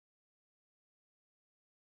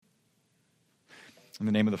In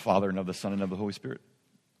the name of the Father, and of the Son, and of the Holy Spirit.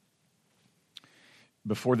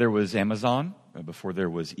 Before there was Amazon, before there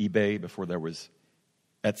was eBay, before there was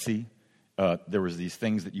Etsy, there was these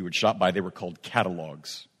things that you would shop by. They were called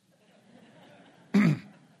catalogs.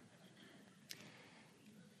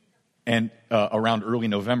 And around early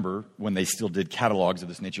November, when they still did catalogs of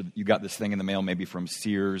this nature, you got this thing in the mail maybe from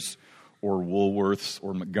Sears or Woolworths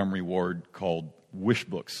or Montgomery Ward called wish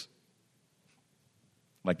books.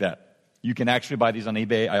 Like that. You can actually buy these on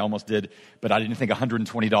eBay. I almost did, but I didn't think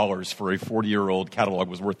 $120 for a 40-year-old catalog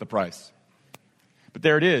was worth the price. But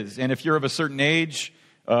there it is. And if you're of a certain age,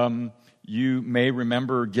 you may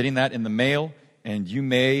remember getting that in the mail, and you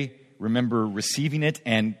may remember receiving it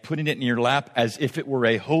and putting it in your lap as if it were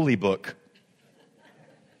a holy book.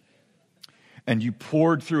 And you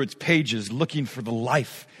poured through its pages looking for the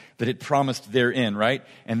life that it promised therein, right?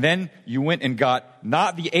 And then you went and got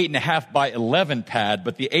not the 8.5 by 11 pad,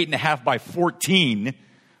 but the 8.5 by 14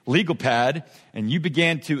 legal pad, and you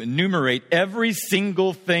began to enumerate every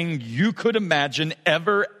single thing you could imagine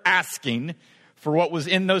ever asking for what was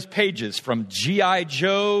in those pages, from G.I.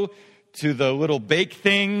 Joe to the little bake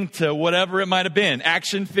thing to whatever it might have been,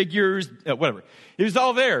 action figures, whatever. It was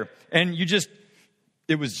all there, and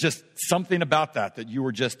it was just something about that you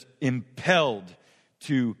were just impelled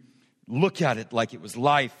to look at it like it was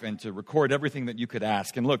life and to record everything that you could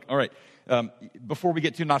ask. And look, all right, before we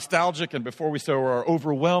get too nostalgic and before we are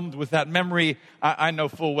overwhelmed with that memory, I know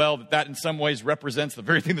full well that in some ways represents the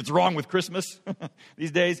very thing that's wrong with Christmas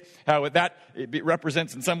these days. How it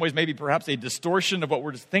represents in some ways maybe perhaps a distortion of what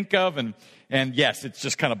we're to think of. And yes, it's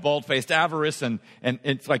just kind of bald-faced avarice, and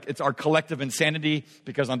it's like it's our collective insanity,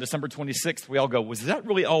 because on December 26th, we all go, was that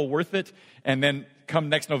really all worth it? And then come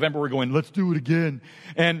next November, we're going, let's do it again.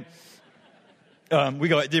 And we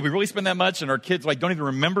go, did we really spend that much? And our kids don't even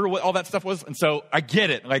remember what all that stuff was. And so I get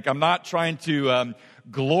it. I'm not trying to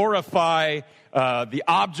glorify the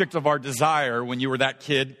object of our desire when you were that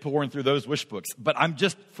kid pouring through those wish books. But I'm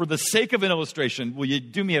just, for the sake of an illustration, will you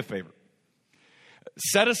do me a favor?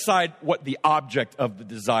 Set aside what the object of the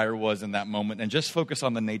desire was in that moment and just focus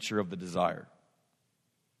on the nature of the desire.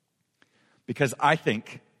 Because I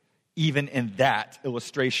think even in that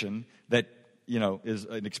illustration that is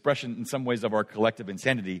an expression in some ways of our collective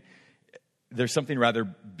insanity, there's something rather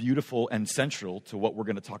beautiful and central to what we're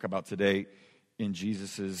going to talk about today in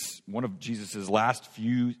one of Jesus's last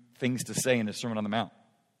few things to say in his Sermon on the Mount.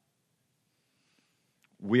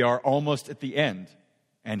 We are almost at the end,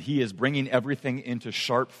 and he is bringing everything into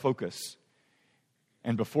sharp focus.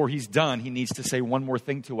 And before he's done, he needs to say one more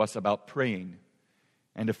thing to us about praying.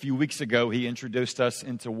 And a few weeks ago, he introduced us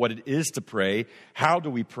into what it is to pray. How do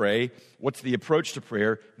we pray? What's the approach to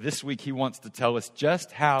prayer? This week, he wants to tell us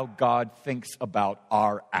just how God thinks about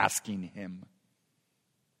our asking him.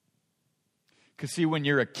 Because see, when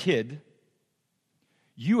you're a kid,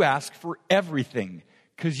 you ask for everything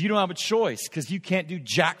because you don't have a choice, because you can't do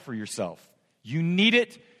jack for yourself. You need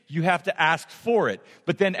it. You have to ask for it.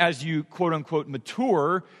 But then as you, quote unquote,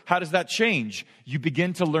 mature, how does that change? You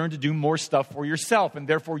begin to learn to do more stuff for yourself, and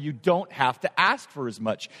therefore you don't have to ask for as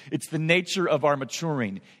much. It's the nature of our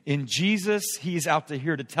maturing. In Jesus, he's out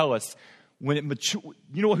here to tell us when it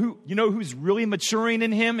you know who's really maturing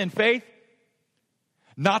in him in faith?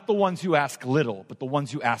 Not the ones who ask little, but the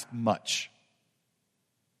ones who ask much.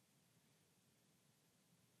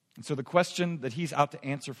 And so the question that he's out to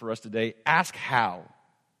answer for us today, ask how.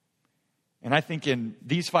 And I think in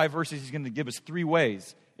these 5 verses, he's going to give us 3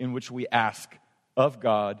 ways in which we ask of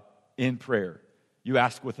God in prayer. You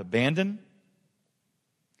ask with abandon,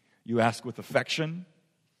 you ask with affection,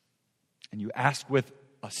 and you ask with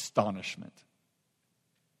astonishment.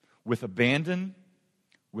 With abandon,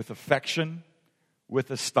 with affection, with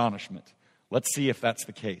astonishment. Let's see if that's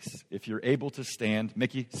the case. If you're able to stand,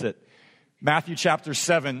 Mickey, sit. Matthew chapter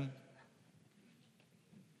 7.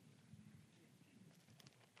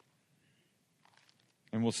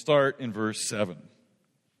 And we'll start in verse 7.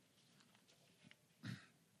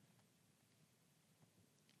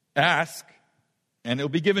 Ask, and it will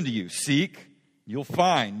be given to you. Seek, you'll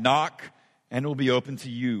find. Knock, and it will be open to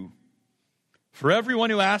you. For everyone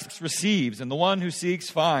who asks receives, and the one who seeks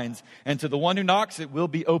finds, and to the one who knocks it will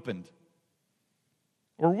be opened.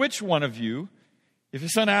 Or which one of you, if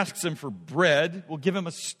his son asks him for bread, will give him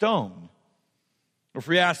a stone? Or if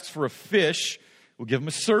he asks for a fish, will give him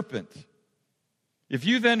a serpent? If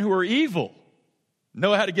you then, who are evil,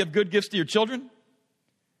 know how to give good gifts to your children,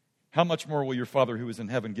 how much more will your Father who is in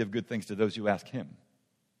heaven give good things to those who ask him?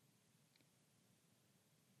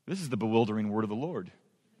 This is the bewildering word of the Lord.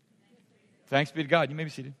 Thanks be to God. You may be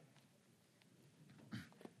seated.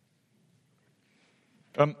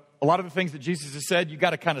 a lot of the things that Jesus has said, you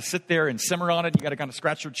got to kind of sit there and simmer on it. You got to kind of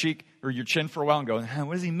scratch your cheek or your chin for a while and go,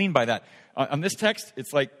 what does he mean by that? On this text,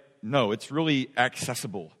 it's like, no, it's really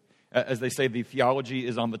accessible. As they say, the theology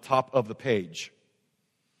is on the top of the page.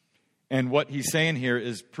 And what he's saying here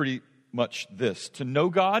is pretty much this. To know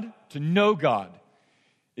God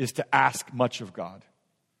is to ask much of God.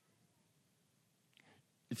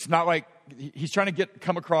 It's not like he's trying to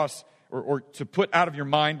come across or to put out of your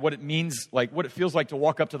mind what it means, like what it feels like to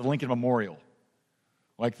walk up to the Lincoln Memorial.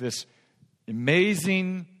 Like this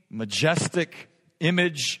amazing, majestic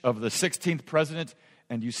image of the 16th president,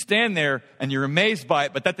 and you stand there and you're amazed by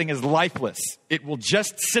it, but that thing is lifeless. It will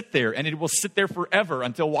just sit there, and it will sit there forever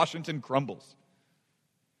until Washington crumbles.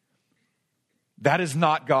 That is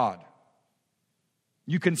not God.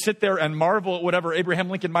 You can sit there and marvel at whatever Abraham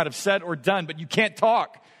Lincoln might have said or done, but you can't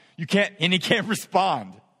talk. And he can't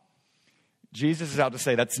respond. Jesus is out to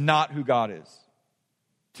say that's not who God is.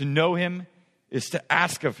 To know him is to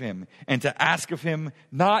ask of him, and to ask of him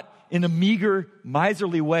not in a meager,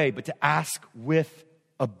 miserly way, but to ask with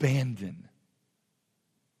abandon.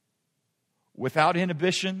 Without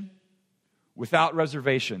inhibition, without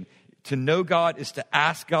reservation. To know God is to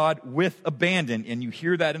ask God with abandon, and you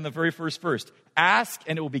hear that in the very first verse. Ask,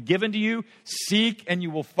 and it will be given to you. Seek, and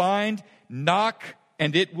you will find. Knock,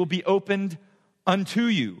 and it will be opened unto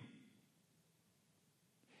you.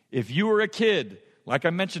 If you were a kid, like I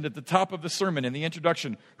mentioned at the top of the sermon in the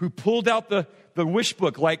introduction, who pulled out the wish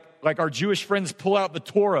book like our Jewish friends pull out the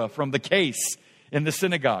Torah from the case in the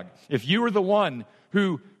synagogue, if you were the one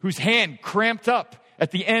whose hand cramped up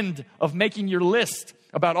at the end of making your list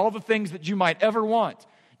about all the things that you might ever want,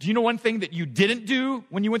 do you know one thing that you didn't do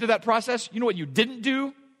when you went through that process? You know what you didn't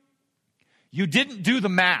do? You didn't do the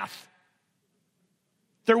math.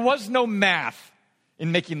 There was no math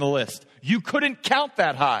in making the list. You couldn't count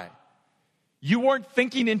that high. You weren't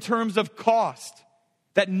thinking in terms of cost.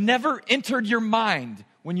 That never entered your mind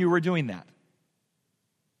when you were doing that.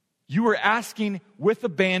 You were asking with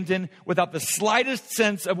abandon, without the slightest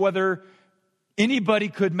sense of whether anybody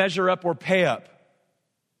could measure up or pay up.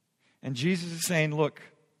 And Jesus is saying, look,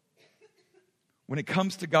 when it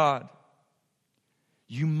comes to God,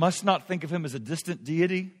 you must not think of him as a distant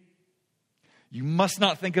deity. You must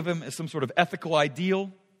not think of him as some sort of ethical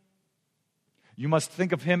ideal. You must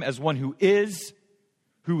think of him as one who is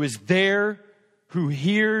there, who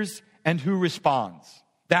hears, and who responds.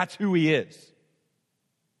 That's who he is.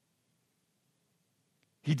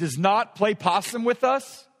 He does not play possum with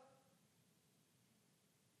us,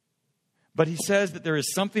 but he says that there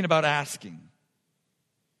is something about asking.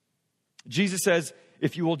 Jesus says,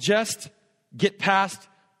 if you will just get past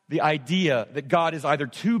the idea that God is either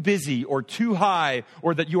too busy or too high,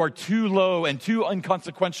 or that you are too low and too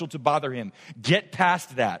inconsequential to bother him, get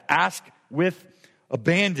past that. Ask with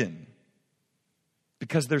abandon.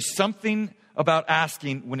 Because there's something about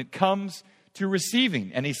asking when it comes to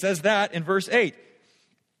receiving. And he says that in verse 8.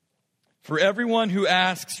 For everyone who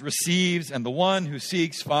asks receives, and the one who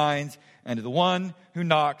seeks finds, and to the one who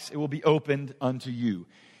knocks it will be opened unto you.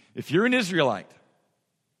 If you're an Israelite,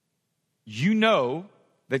 you know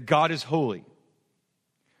that God is holy.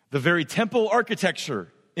 The very temple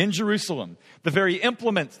architecture in Jerusalem, the very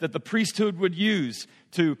implements that the priesthood would use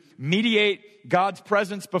to mediate God's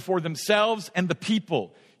presence before themselves and the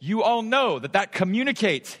people, you all know that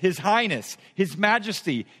communicates his highness, his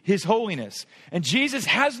majesty, his holiness. And Jesus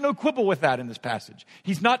has no quibble with that in this passage.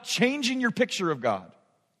 He's not changing your picture of God.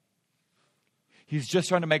 He's just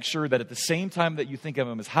trying to make sure that at the same time that you think of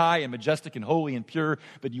him as high and majestic and holy and pure,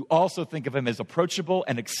 that you also think of him as approachable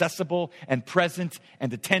and accessible and present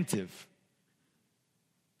and attentive.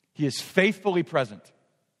 He is faithfully present.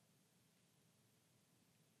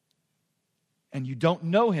 And you don't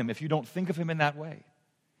know him if you don't think of him in that way.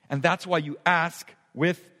 And that's why you ask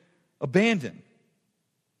with abandon.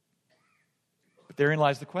 But therein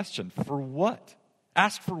lies the question. For what?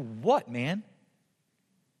 Ask for what, man?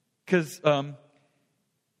 Because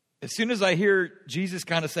as soon as I hear Jesus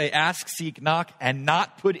kind of say, ask, seek, knock, and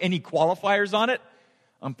not put any qualifiers on it,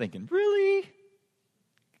 I'm thinking, really?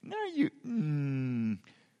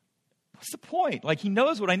 What's the point? Like, he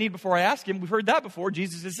knows what I need before I ask him. We've heard that before.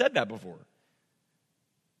 Jesus has said that before.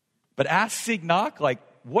 But ask, seek, knock, like,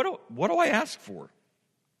 what do I ask for?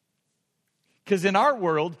 Because in our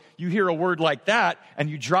world, you hear a word like that,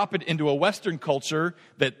 and you drop it into a Western culture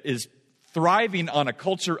that is thriving on a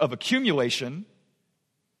culture of accumulation,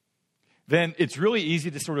 then it's really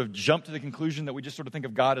easy to sort of jump to the conclusion that we just sort of think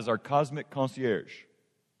of God as our cosmic concierge.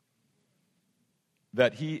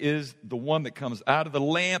 That he is the one that comes out of the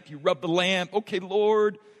lamp. You rub the lamp. Okay,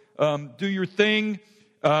 Lord, do your thing.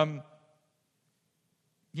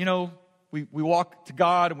 we walk to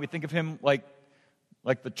God and we think of him like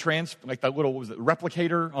that little, what was it,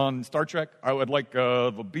 replicator on Star Trek? I would like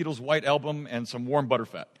the Beatles' White Album and some warm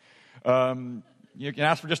butterfat. You can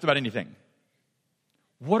ask for just about anything.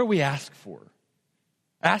 What do we ask for?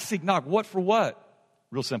 Ask, seek, knock. What for what?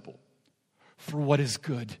 Real simple. For what is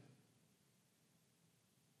good.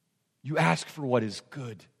 You ask for what is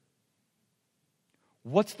good.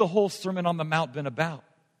 What's the whole Sermon on the Mount been about?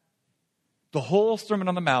 The whole Sermon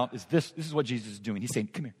on the Mount is this. This is what Jesus is doing. He's saying,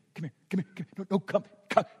 come here. No,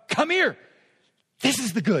 come here. This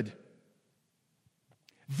is the good.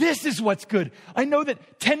 This is what's good. I know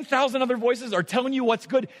that 10,000 other voices are telling you what's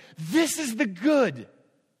good. This is the good.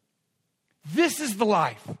 This is the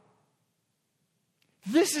life.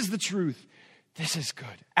 This is the truth. This is good.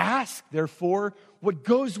 Ask, therefore, what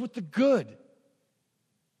goes with the good.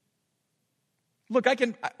 Look, I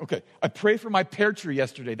prayed for my pear tree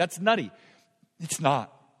yesterday. That's nutty. It's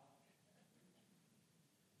not.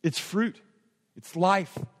 It's fruit. It's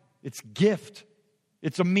life. It's gift.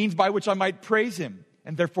 It's a means by which I might praise him.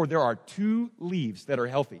 And therefore, there are 2 leaves that are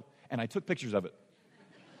healthy. And I took pictures of it.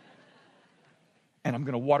 And I'm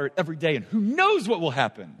going to water it every day. And who knows what will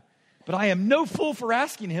happen. But I am no fool for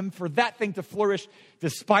asking him for that thing to flourish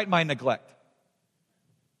despite my neglect.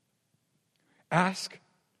 Ask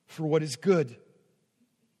for what is good.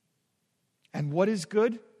 And what is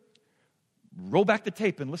good? Roll back the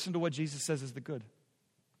tape and listen to what Jesus says is the good.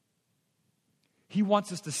 He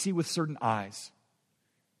wants us to see with certain eyes.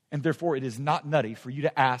 And therefore, it is not nutty for you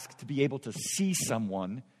to ask to be able to see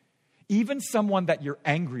someone, even someone that you're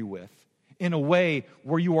angry with, in a way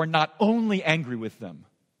where you are not only angry with them.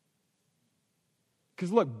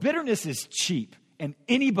 Because look, bitterness is cheap, and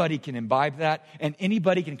anybody can imbibe that, and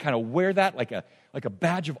anybody can kind of wear that like a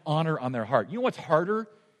badge of honor on their heart. You know what's harder?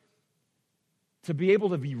 To be able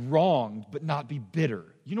to be wronged but not be bitter.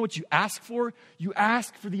 You know what you ask for? You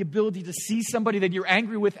ask for the ability to see somebody that you're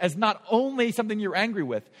angry with as not only something you're angry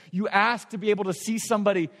with. You ask to be able to see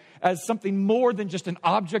somebody as something more than just an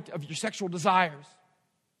object of your sexual desires.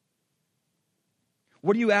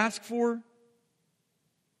 What do you ask for?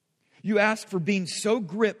 You ask for being so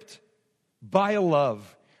gripped by a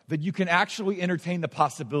love that you can actually entertain the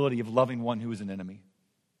possibility of loving one who is an enemy.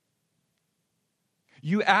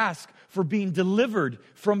 You ask for being delivered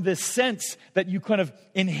from this sense that you kind of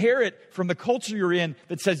inherit from the culture you're in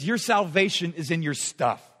that says your salvation is in your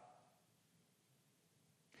stuff.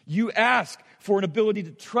 You ask for an ability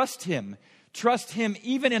to trust him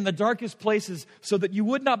even in the darkest places so that you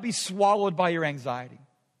would not be swallowed by your anxiety.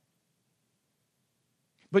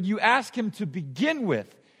 But you ask him to begin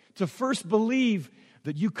with, to first believe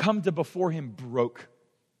that you come to before him broke.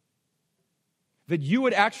 That you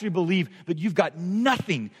would actually believe that you've got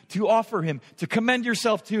nothing to offer him, to commend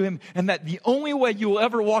yourself to him, and that the only way you will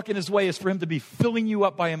ever walk in his way is for him to be filling you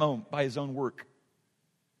up by his own work.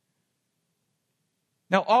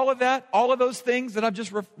 Now, all of those things that I've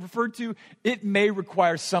just referred to, it may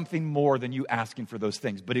require something more than you asking for those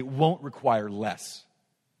things, but it won't require less.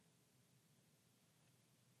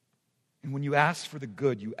 And when you ask for the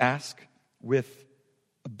good, you ask with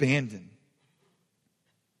abandon.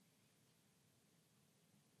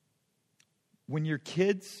 When you're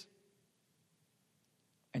kids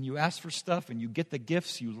and you ask for stuff and you get the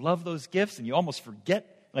gifts, you love those gifts and you almost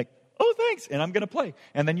forget, like, oh, thanks, and I'm going to play.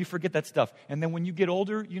 And then you forget that stuff. And then when you get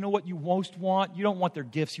older, you know what you most want? You don't want their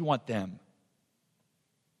gifts, you want them.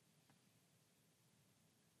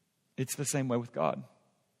 It's the same way with God.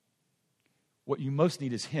 What you most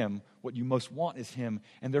need is him. What you most want is him.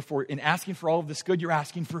 And therefore, in asking for all of this good, you're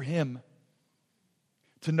asking for him.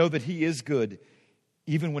 To know that he is good,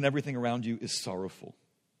 even when everything around you is sorrowful.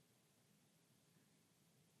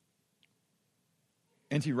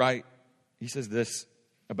 N.T. Wright, he says this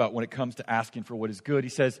about when it comes to asking for what is good. He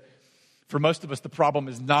says, for most of us, the problem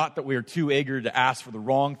is not that we are too eager to ask for the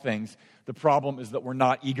wrong things. The problem is that we're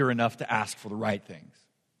not eager enough to ask for the right things.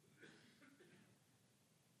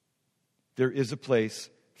 There is a place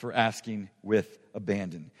for asking with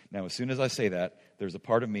abandon. Now, as soon as I say that, there's a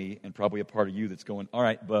part of me and probably a part of you that's going, all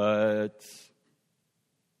right, but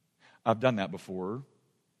I've done that before.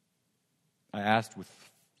 I asked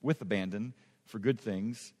with abandon for good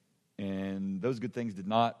things, and those good things did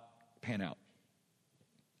not pan out.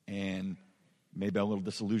 And maybe I'm a little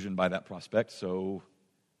disillusioned by that prospect, so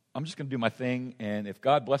I'm just going to do my thing, and if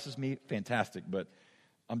God blesses me, fantastic, but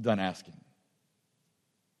I'm done asking.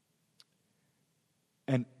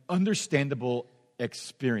 An understandable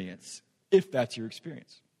experience, if that's your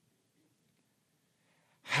experience.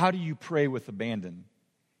 How do you pray with abandon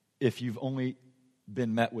if you've only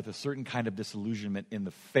been met with a certain kind of disillusionment in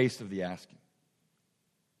the face of the asking?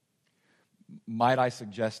 might I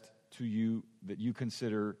suggest to you that you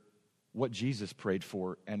consider what Jesus prayed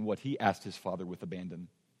for and what he asked his Father with abandon.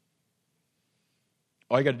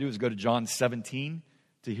 All you got to do is go to John 17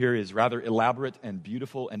 to hear his rather elaborate and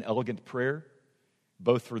beautiful and elegant prayer,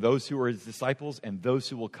 both for those who are his disciples and those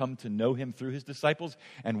who will come to know him through his disciples.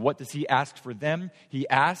 And what does he ask for them? He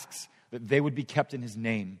asks that they would be kept in his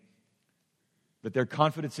name, that their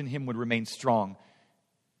confidence in him would remain strong,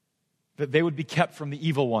 that they would be kept from the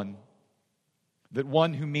evil one, that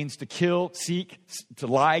one who means to kill, seek, to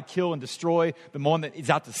lie, kill, and destroy, the one that is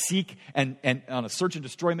out to seek and on a search and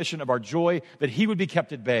destroy mission of our joy, that he would be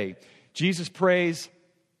kept at bay. Jesus prays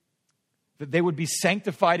that they would be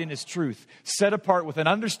sanctified in his truth, set apart with an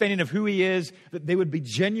understanding of who he is, that they would be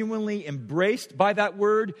genuinely embraced by that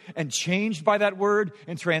word and changed by that word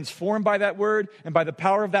and transformed by that word and by the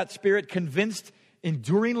power of that Spirit, convinced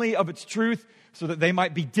enduringly of its truth so that they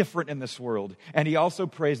might be different in this world. And he also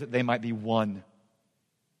prays that they might be one,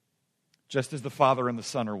 just as the Father and the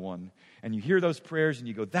Son are one. And you hear those prayers and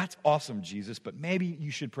you go, that's awesome, Jesus, but maybe you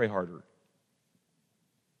should pray harder.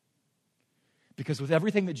 Because with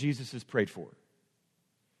everything that Jesus has prayed for,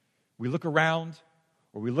 we look around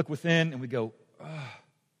or we look within and we go,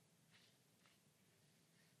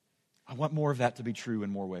 I want more of that to be true in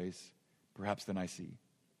more ways, perhaps, than I see.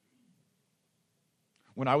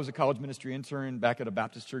 When I was a college ministry intern back at a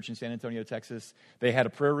Baptist church in San Antonio, Texas, they had a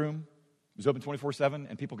prayer room. It was open 24/7,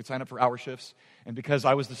 and people could sign up for hour shifts. And because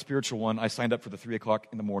I was the spiritual one, I signed up for the 3 o'clock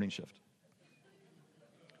in the morning shift.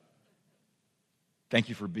 Thank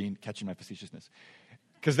you for catching my facetiousness.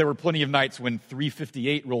 Because there were plenty of nights when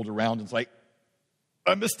 3:58 rolled around and it's like,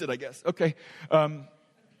 I missed it, I guess. Okay. But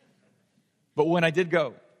when I did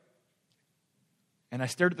go, and I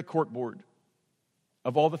stared at the cork board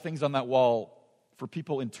of all the things on that wall for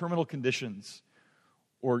people in terminal conditions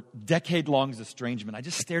or decade-long estrangement, I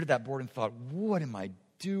just stared at that board and thought, what am I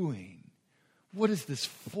doing? What is this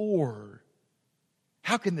for?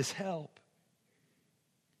 How can this help?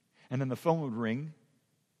 And then the phone would ring,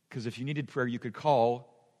 because if you needed prayer, you could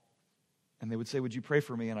call, and they would say, would you pray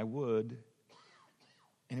for me? And I would.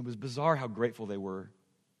 And it was bizarre how grateful they were.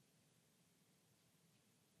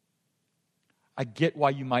 I get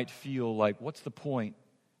why you might feel like, what's the point?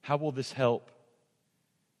 How will this help?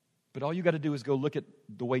 But all you got to do is go look at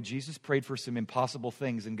the way Jesus prayed for some impossible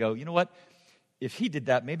things and go, you know what? If he did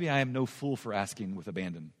that, maybe I am no fool for asking with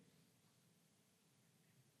abandon.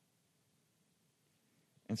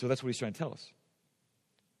 And so that's what he's trying to tell us.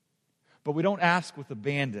 But we don't ask with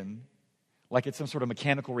abandon like it's some sort of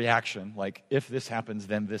mechanical reaction, like if this happens,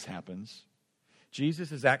 then this happens.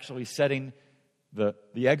 Jesus is actually setting the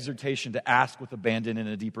exhortation to ask with abandon in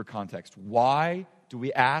a deeper context. Why do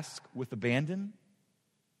we ask with abandon?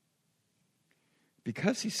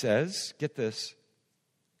 Because he says, get this,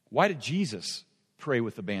 why did Jesus pray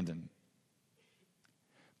with abandon?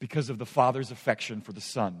 Because of the Father's affection for the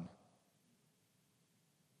Son.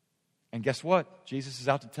 And guess what? Jesus is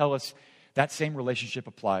out to tell us that same relationship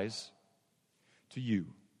applies to you.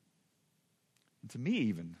 And to me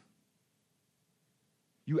even.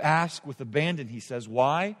 You ask with abandon, he says.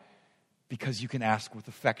 Why? Because you can ask with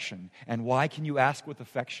affection. And why can you ask with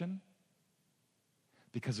affection?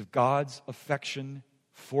 Because of God's affection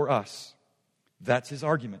for us. That's his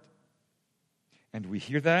argument. And we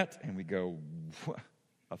hear that and we go,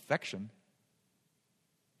 affection?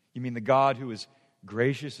 You mean the God who is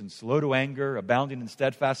gracious and slow to anger, abounding in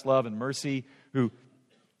steadfast love and mercy, who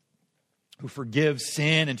forgives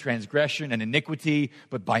sin and transgression and iniquity,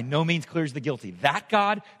 but by no means clears the guilty. That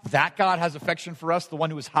God has affection for us, the one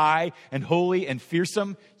who is high and holy and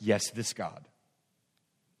fearsome. Yes, this God.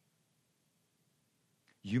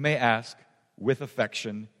 You may ask with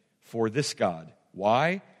affection for this God.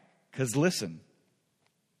 Why? Because listen.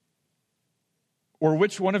 Or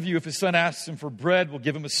which one of you, if his son asks him for bread, will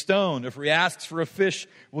give him a stone? If he asks for a fish,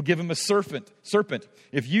 will give him a serpent?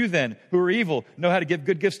 If you then, who are evil, know how to give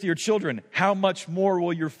good gifts to your children, how much more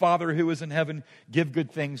will your Father who is in heaven give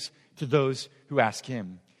good things to those who ask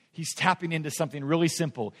him? He's tapping into something really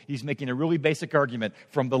simple. He's making a really basic argument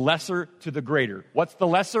from the lesser to the greater. What's the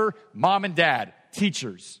lesser? Mom and dad,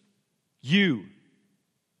 teachers, you.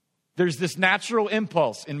 There's this natural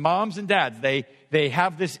impulse in moms and dads. They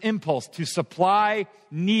have this impulse to supply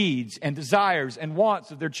needs and desires and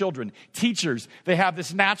wants of their children. Teachers, they have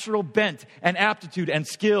this natural bent and aptitude and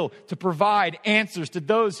skill to provide answers to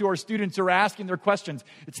those who are students who are asking their questions.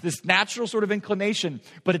 It's this natural sort of inclination,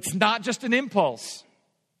 but it's not just an impulse.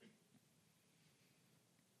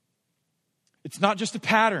 It's not just a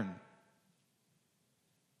pattern.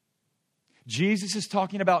 Jesus is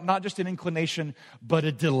talking about not just an inclination, but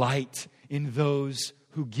a delight in those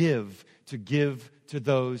who give to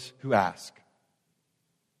those who ask.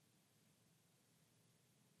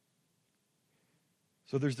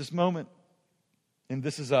 So there's this moment in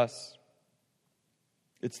This Is Us.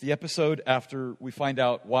 It's the episode after we find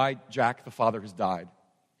out why Jack, the father, has died,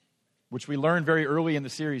 which we learn very early in the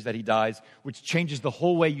series that he dies, which changes the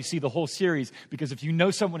whole way you see the whole series, because if you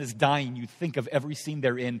know someone is dying, you think of every scene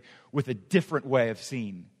they're in with a different way of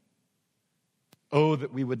seeing. Oh,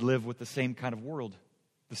 that we would live with the same kind of world,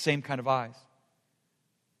 the same kind of eyes.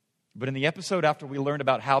 But in the episode after we learn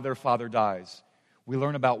about how their father dies, we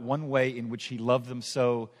learn about one way in which he loved them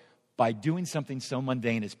so by doing something so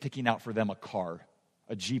mundane as picking out for them a car,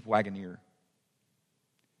 a Jeep Wagoneer.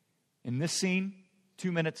 In this scene,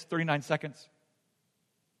 2 minutes, 39 seconds,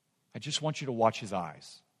 I just want you to watch his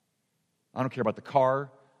eyes. I don't care about the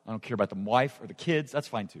car. I don't care about the wife or the kids. That's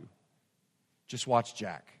fine too. Just watch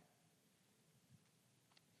Jack.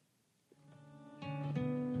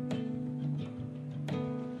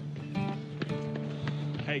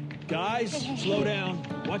 Hey, guys, slow down.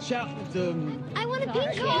 Watch out. I want a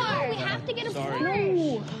pink car. We have to get a Sorry.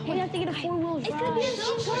 No, we have to get a four-wheel drive.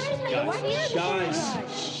 It's going to be so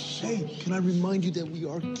Guys. Hey, can I remind you that we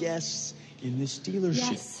are guests in this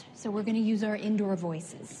dealership? Yes, so we're going to use our indoor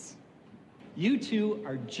voices. You two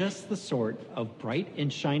are just the sort of bright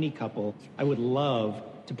and shiny couple I would love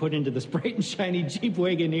to put into this bright and shiny Jeep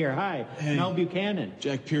Wagoneer. Hi, Hey. Mel Buchanan.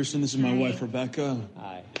 Jack Pearson, this is my wife, Rebecca.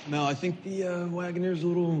 Hi. Mel, I think the Wagoneer's a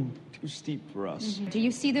little too steep for us. Do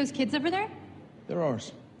you see those kids over there? They're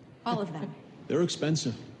ours. All of them. They're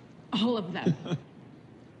expensive. All of them.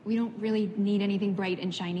 We don't really need anything bright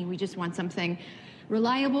and shiny. We just want something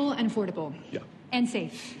reliable and affordable. Yeah. And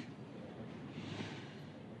safe.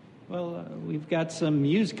 Well, we've got some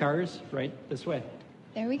used cars right this way.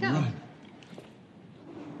 There we go.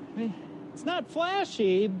 Right. It's not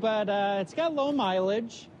flashy, but it's got low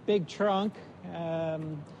mileage, big trunk.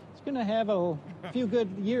 It's going to have a few good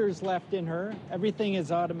years left in her. Everything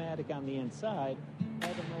is automatic on the inside.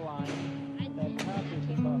 Right on the line. That top is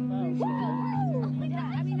buff out.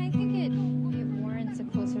 I mean, I think it warrants a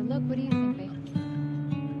closer look. What do you think, babe?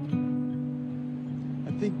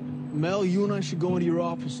 I think, Mel, you and I should go into your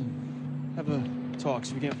office and have a talk,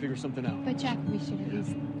 see if we can't figure something out. But Jack, we should at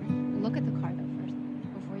least look at the car though first,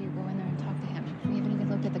 before you go in there and talk to him. We haven't even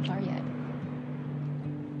looked at the car yet.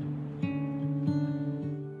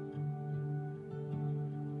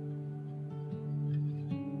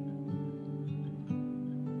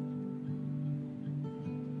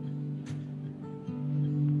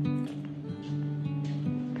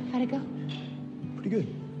 How'd it go? Pretty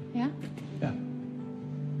good. Yeah? Yeah.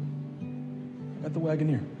 I got the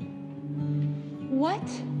Wagoneer. What?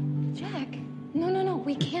 Jack? No.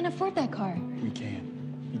 We can't afford that car. We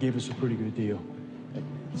can. He gave us a pretty good deal.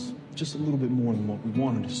 It's just a little bit more than what we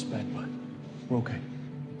wanted to spend, but we're okay.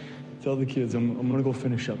 Tell the kids I'm gonna go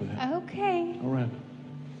finish up with it. Okay. All right.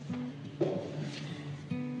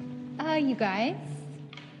 You guys.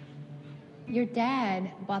 Your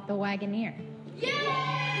dad bought the Wagoneer.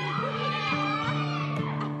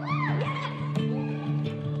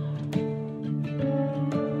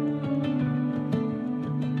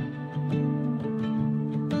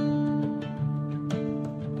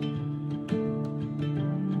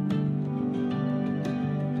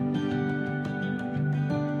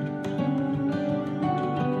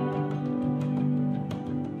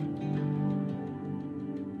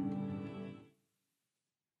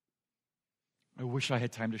 I wish I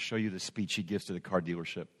had time to show you the speech he gives to the car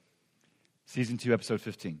dealership. Season 2, episode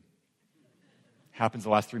 15. Happens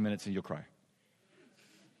the last 3 minutes and you'll cry.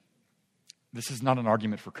 This is not an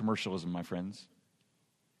argument for commercialism, my friends.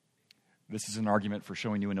 This is an argument for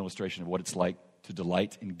showing you an illustration of what it's like to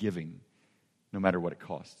delight in giving, no matter what it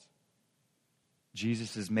costs.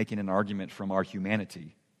 Jesus is making an argument from our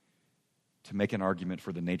humanity to make an argument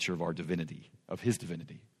for the nature of our divinity, of his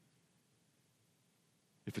divinity.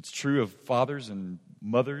 If it's true of fathers and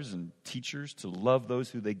mothers and teachers to love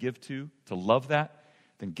those who they give to love that,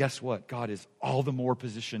 then guess what? God is all the more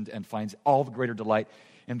positioned and finds all the greater delight,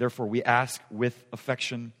 and therefore we ask with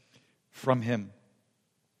affection from him.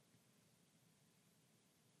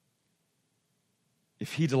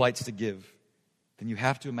 If he delights to give, then you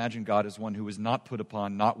have to imagine God as one who is not put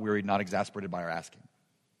upon, not wearied, not exasperated by our asking.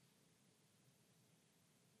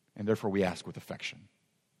 And therefore we ask with affection.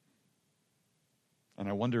 And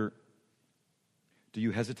I wonder, do you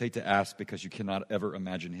hesitate to ask because you cannot ever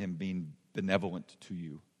imagine him being benevolent to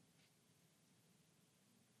you?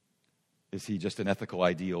 Is he just an ethical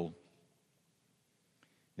ideal?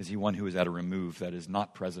 Is he one who is at a remove, that is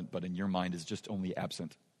not present, but in your mind is just only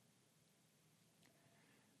absent?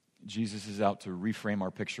 Jesus is out to reframe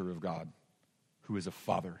our picture of God, who is a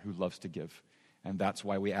father who loves to give. And that's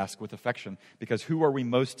why we ask with affection. Because who are we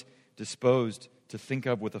most disposed to think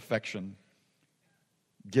of with affection,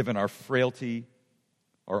 given our frailty,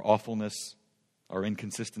 our awfulness, our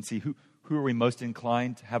inconsistency? Who are we most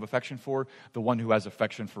inclined to have affection for? The one who has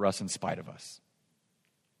affection for us in spite of us.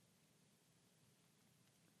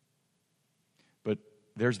 But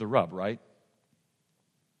there's the rub, right?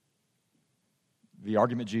 The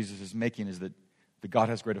argument Jesus is making is that God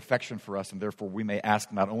has great affection for us, and therefore we may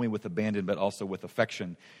ask not only with abandon, but also with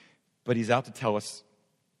affection. But he's out to tell us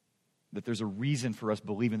that there's a reason for us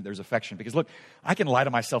believing that there's affection. Because look, I can lie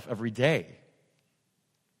to myself every day.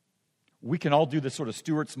 We can all do this sort of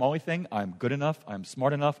Stuart Smalley thing. I'm good enough, I'm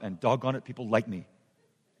smart enough, and doggone it, people like me.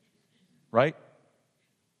 Right?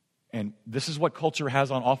 And this is what culture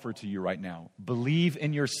has on offer to you right now. Believe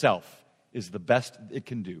in yourself is the best it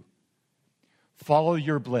can do. Follow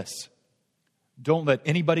your bliss. Don't let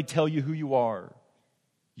anybody tell you who you are.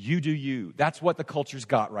 You do you. That's what the culture's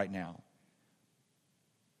got right now.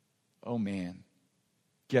 Oh man,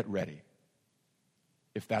 get ready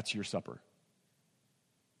if that's your supper.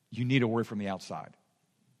 You need a word from the outside.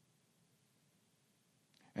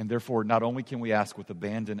 And therefore, not only can we ask with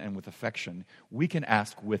abandon and with affection, we can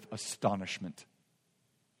ask with astonishment.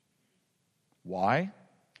 Why?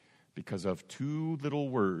 Because of two little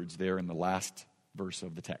words there in the last verse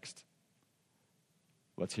of the text.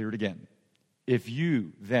 Let's hear it again. If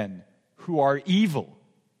you then, who are evil,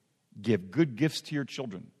 give good gifts to your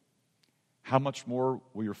children, how much more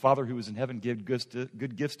will your Father who is in heaven give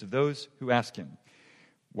good gifts to those who ask him?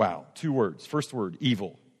 Wow, two words. First word,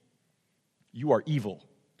 evil. You are evil.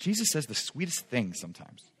 Jesus says the sweetest thing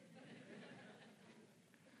sometimes.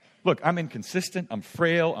 Look, I'm inconsistent, I'm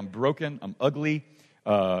frail, I'm broken, I'm ugly,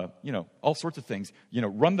 all sorts of things.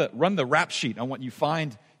 Run the rap sheet on what you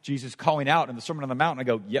find Jesus calling out in the Sermon on the Mount. I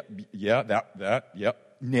go, yep,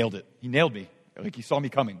 nailed it. He nailed me. Like he saw me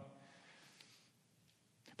coming.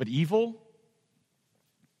 But evil?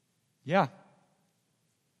 Yeah.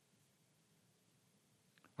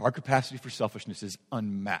 Our capacity for selfishness is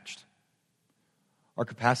unmatched. Our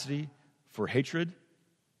capacity for hatred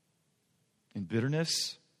and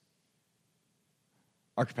bitterness,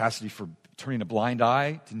 our capacity for turning a blind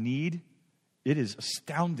eye to need, it is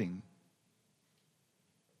astounding.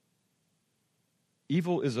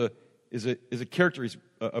 Evil is a character,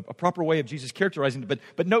 a proper way of Jesus characterizing it,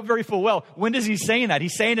 but note very full well, when is he saying that?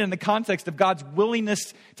 He's saying it in the context of God's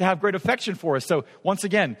willingness to have great affection for us. So once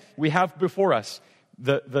again, we have before us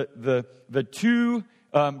the two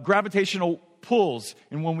gravitational pulls,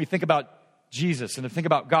 and when we think about Jesus and to think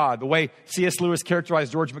about God, the way C.S. Lewis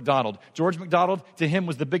characterized George MacDonald. George MacDonald, to him,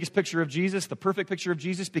 was the biggest picture of Jesus, the perfect picture of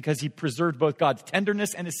Jesus, because he preserved both God's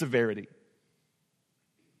tenderness and his severity.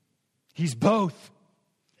 He's both.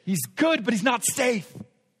 He's good, but he's not safe.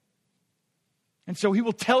 And so he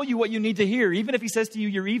will tell you what you need to hear, even if he says to you,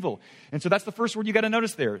 you're evil. And so that's the first word you got to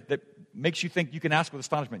notice there that makes you think you can ask with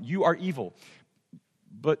astonishment. You are evil.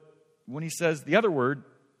 But when he says the other word,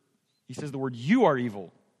 he says the word, you are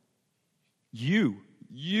evil. You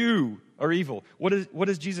are evil. What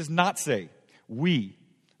does Jesus not say? We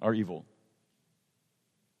are evil.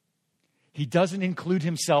 He doesn't include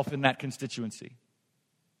himself in that constituency.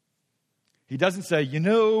 He doesn't say,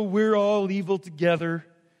 we're all evil together.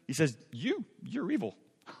 He says, you're evil.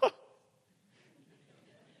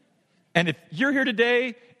 And if you're here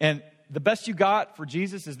today and the best you got for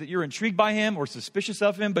Jesus is that you're intrigued by him or suspicious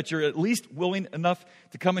of him, but you're at least willing enough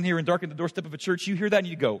to come in here and darken the doorstep of a church, you hear that and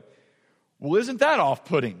you go, well, isn't that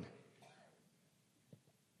off-putting?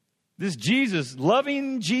 This Jesus,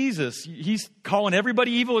 loving Jesus, he's calling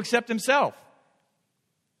everybody evil except himself.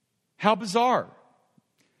 How bizarre.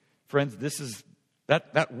 Friends, this is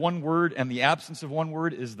that one word, and the absence of one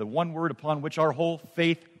word is the one word upon which our whole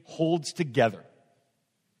faith holds together.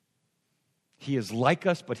 He is like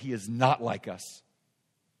us, but he is not like us.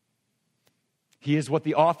 He is what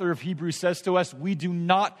the author of Hebrews says to us. We do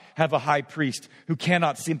not have a high priest who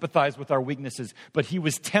cannot sympathize with our weaknesses, but he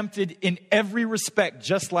was tempted in every respect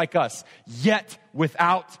just like us, yet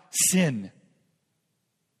without sin.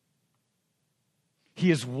 He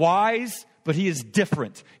is wise, but he is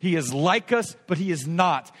different. He is like us, but he is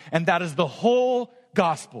not. And that is the whole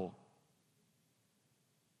gospel.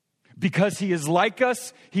 Because he is like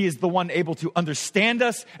us, he is the one able to understand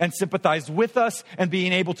us and sympathize with us and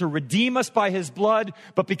being able to redeem us by his blood.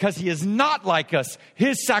 But because he is not like us,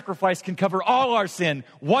 his sacrifice can cover all our sin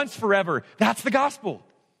once forever. That's the gospel.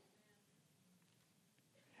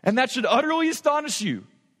 And that should utterly astonish you.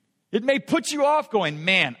 It may put you off going,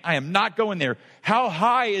 man, I am not going there. How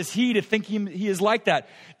high is he to think he is like that?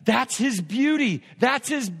 That's his beauty. That's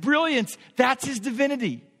his brilliance. That's his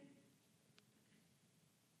divinity.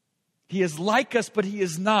 He is like us, but he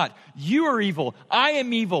is not. You are evil. I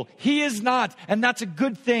am evil. He is not. And that's a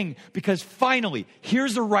good thing, because finally,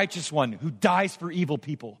 here's a righteous one who dies for evil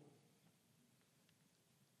people.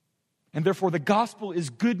 And therefore, the gospel is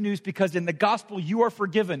good news, because in the gospel, you are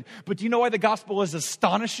forgiven. But do you know why the gospel is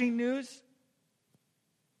astonishing news?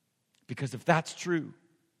 Because if that's true,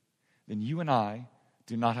 then you and I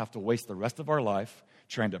do not have to waste the rest of our life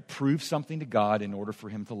trying to prove something to God in order for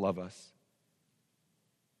him to love us.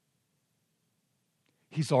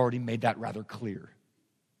 He's already made that rather clear.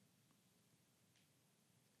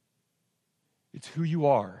 It's who you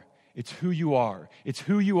are. It's who you are. It's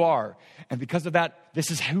who you are. And because of that,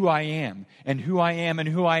 this is who I am, and who I am, and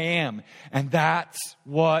who I am. And that's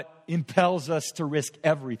what impels us to risk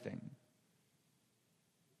everything.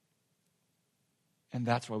 And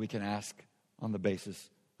that's why we can ask on the basis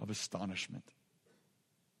of astonishment.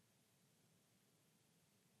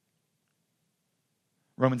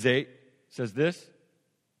 Romans 8 says this: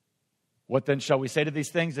 what then shall we say to these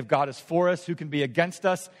things? If God is for us, who can be against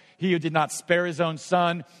us? He who did not spare his own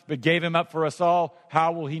son, but gave him up for us all,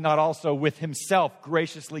 how will he not also with himself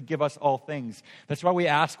graciously give us all things? That's why we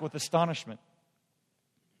ask with astonishment.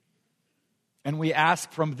 And we ask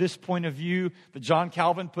from this point of view that John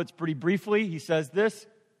Calvin puts pretty briefly. He says this: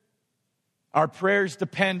 our prayers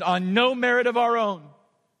depend on no merit of our own,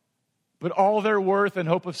 but all their worth and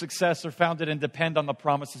hope of success are founded and depend on the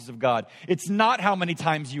promises of God. It's not how many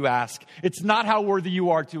times you ask. It's not how worthy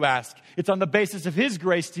you are to ask. It's on the basis of his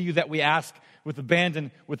grace to you that we ask with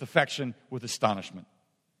abandon, with affection, with astonishment.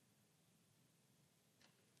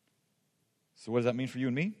 So what does that mean for you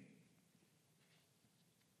and me?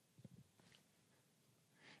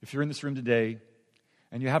 If you're in this room today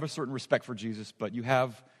and you have a certain respect for Jesus, but you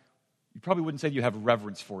probably wouldn't say you have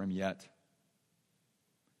reverence for him yet.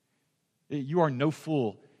 You are no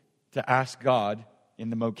fool to ask God in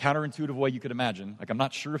the most counterintuitive way you could imagine. Like, I'm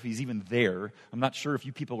not sure if he's even there. I'm not sure if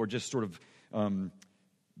you people are just sort of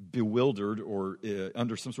bewildered or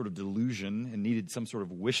under some sort of delusion and needed some sort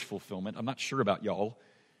of wish fulfillment. I'm not sure about y'all.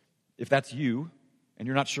 If that's you and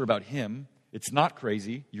you're not sure about him, it's not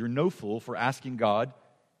crazy. You're no fool for asking God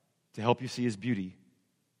to help you see his beauty,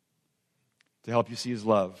 to help you see his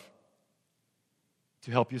love,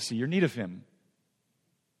 to help you see your need of him.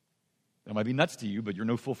 That might be nuts to you, but you're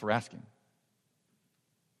no fool for asking.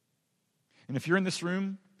 And if you're in this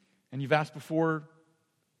room and you've asked before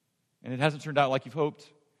and it hasn't turned out like you've hoped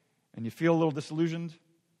and you feel a little disillusioned,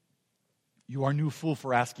 you are no fool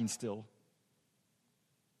for asking still.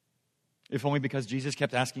 If only because Jesus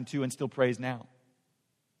kept asking too and still prays now.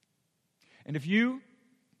 And if you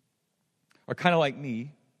are kind of like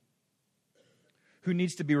me, who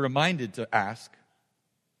needs to be reminded to ask,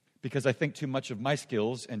 because I think too much of my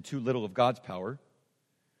skills and too little of God's power,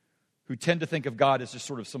 who tend to think of God as just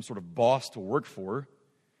sort of some sort of boss to work for,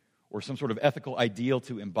 or some sort of ethical ideal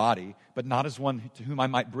to embody, but not as one to whom I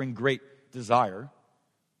might bring great desire.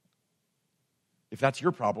 If that's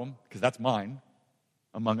your problem, because that's mine,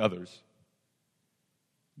 among others,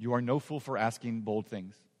 you are no fool for asking bold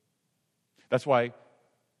things. That's why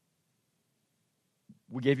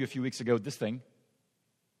we gave you a few weeks ago this thing.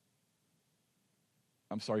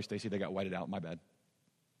 I'm sorry, Stacy, they got whited out. My bad.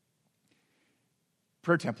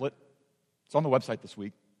 Prayer template. It's on the website this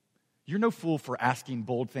week. You're no fool for asking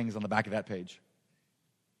bold things on the back of that page.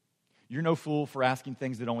 You're no fool for asking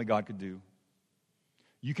things that only God could do.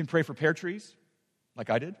 You can pray for pear trees, like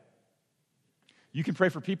I did. You can pray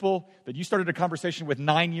for people that you started a conversation with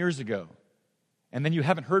 9 years ago, and then you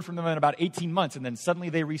haven't heard from them in about 18 months, and then suddenly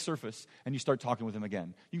they resurface, and you start talking with them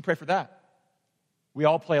again. You can pray for that. We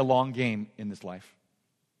all play a long game in this life.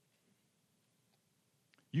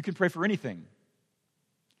 You can pray for anything.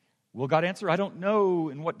 Will God answer? I don't know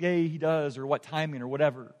in what day he does or what timing or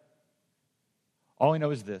whatever. All I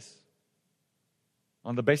know is this.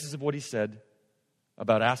 On the basis of what he said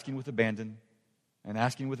about asking with abandon and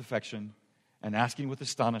asking with affection and asking with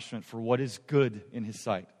astonishment for what is good in his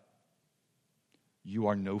sight, you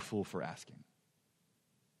are no fool for asking.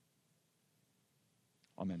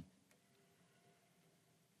 Amen.